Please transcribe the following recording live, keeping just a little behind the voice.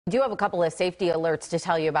I do have a couple of safety alerts to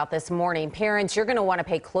tell you about this morning. Parents, you're going to want to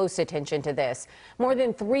pay close attention to this. More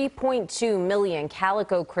than 3.2 million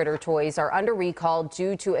Calico Critter toys are under recall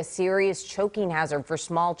due to a serious choking hazard for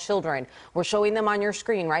small children. We're showing them on your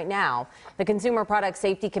screen right now. The Consumer Product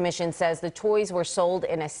Safety Commission says the toys were sold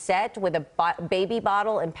in a set with a baby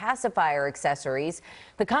bottle and pacifier accessories.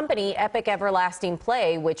 The company, Epic Everlasting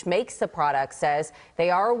Play, which makes the product, says they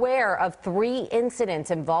are aware of 3 incidents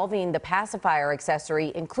involving the pacifier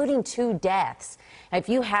accessory, including 2 deaths. If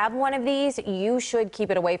you have one of these, you should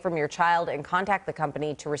keep it away from your child and contact the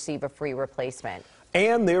company to receive a free replacement.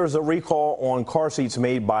 And there's a recall on car seats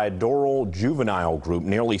made by Doral Juvenile Group.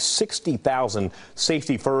 Nearly 60,000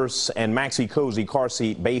 Safety First and Maxi Cosi car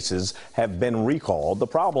seat bases have been recalled. The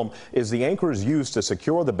problem is the anchors used to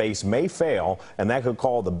secure the base may fail, and that could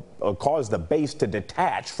cause the base to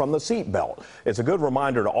detach from the seat belt. It's a good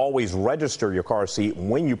reminder to always register your car seat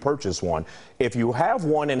when you purchase one. If you have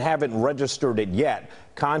one and haven't registered it yet,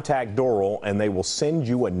 contact Doral and they will send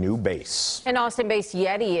you a new base. An Austin-based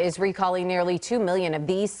Yeti is recalling nearly 2 million of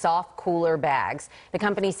these soft cooler bags. The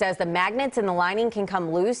company says the magnets in the lining can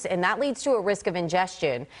come loose, and that leads to a risk of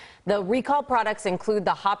ingestion. The recall products include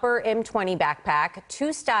the Hopper M20 backpack,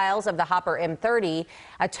 2 styles of the Hopper M30,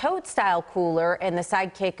 a tote style cooler, and the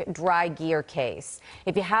Sidekick dry gear case.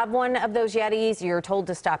 If you have one of those Yetis, you're told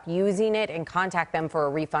to stop using it and contact them for a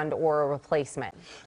refund or a replacement.